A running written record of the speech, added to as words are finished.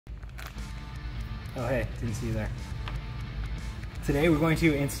Oh hey, didn't see you there. Today we're going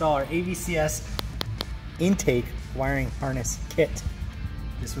to install our AVCS Intake Wiring Harness Kit.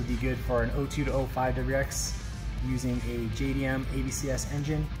 This would be good for an 02 to 05 WX using a JDM AVCS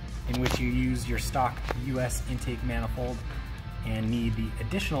engine, in which you use your stock US intake manifold and need the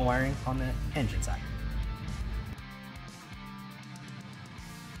additional wiring on the engine side.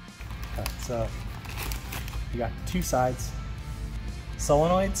 So you got two sides,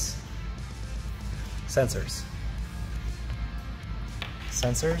 solenoids, sensors.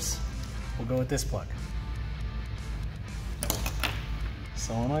 Sensors will go with this plug.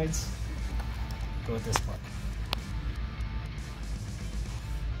 Solenoids go with this plug.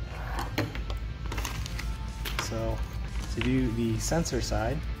 So to do the sensor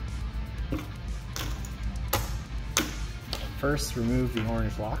side, first remove the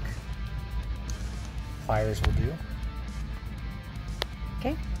orange lock. Pliers will do.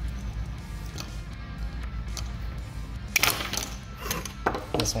 Okay.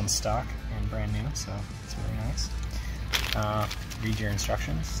 This one's stock and brand new, so it's really nice. Read your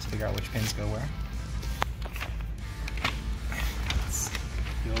instructions to figure out which pins go where.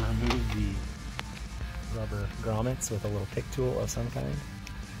 You'll remove the rubber grommets with a little pick tool of some kind.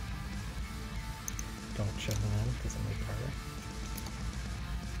 Don't shove them in because it'll make it harder.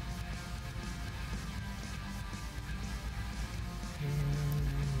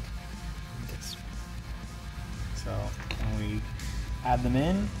 And this. So when we add them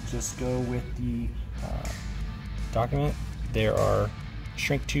in, just go with the document. There are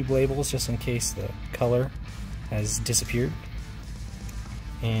shrink tube labels just in case the color has disappeared.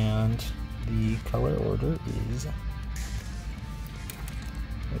 And the color order is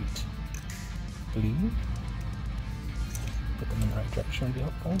blue. Put them in the right direction would be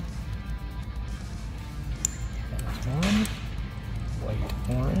helpful. There's one. White,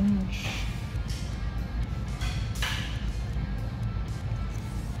 orange.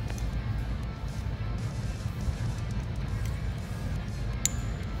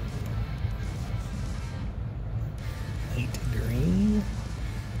 Light green.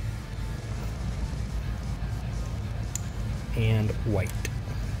 And white.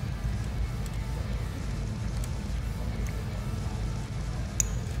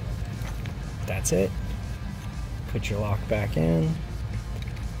 That's it. Put your lock back in.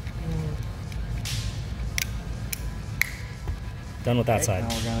 Done with that side.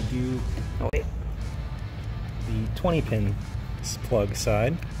 Now we're gonna do the 20 pin plug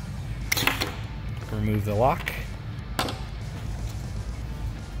side. Remove the lock.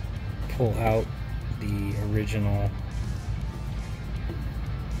 Pull out the original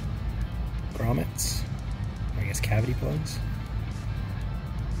grommets, I guess cavity plugs.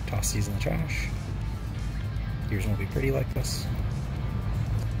 Toss these in the trash. Yours won't be pretty like this.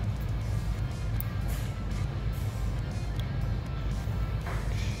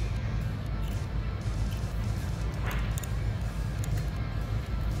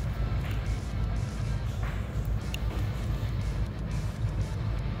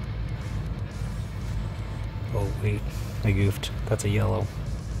 Oh wait, I goofed. That's a yellow,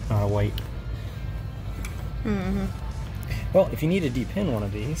 not a white. Mm-hmm. Well, if you need to depin one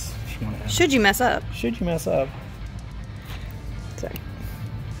of these, if you want to Should you mess up? Should you mess up? Sorry.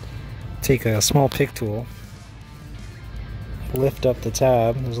 Take a small pick tool, lift up the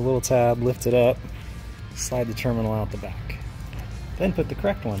tab. There's a little tab, lift it up, slide the terminal out the back. Then put the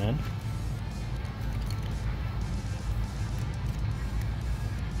correct one in.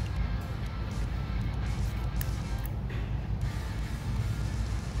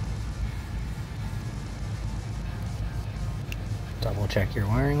 Double check your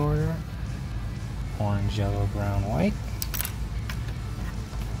wiring order. Orange, yellow, brown, white.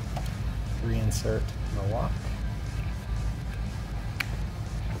 Reinsert the lock.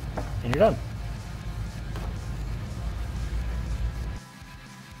 And you're done.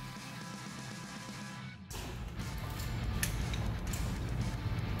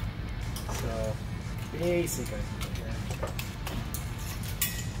 So, basic idea here.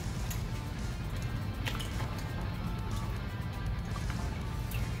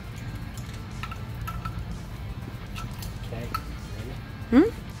 Okay,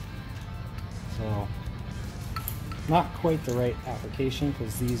 ready? So, not quite the right application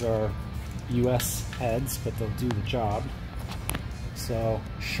because these are US heads, but they'll do the job. So,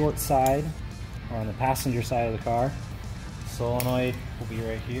 short side, or on the passenger side of the car, solenoid will be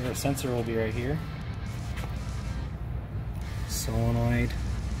right here, or sensor will be right here. Solenoid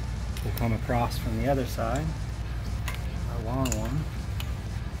will come across from the other side, our long one,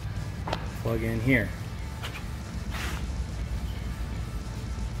 plug in here.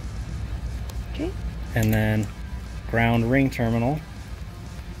 Okay. And then ground ring terminal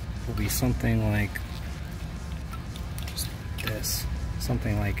will be something like just this,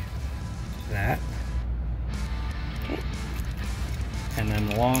 something like that. Okay. And then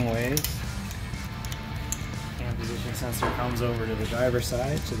the long ways, hand position sensor comes over to the driver's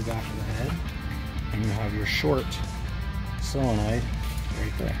side, to the back of the head, and you have your short solenoid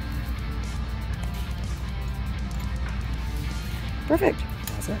right there. Perfect.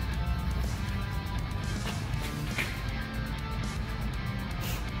 That's it.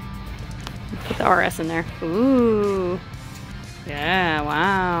 Put the RS in there. Ooh. Yeah,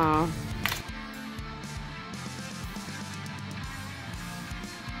 wow.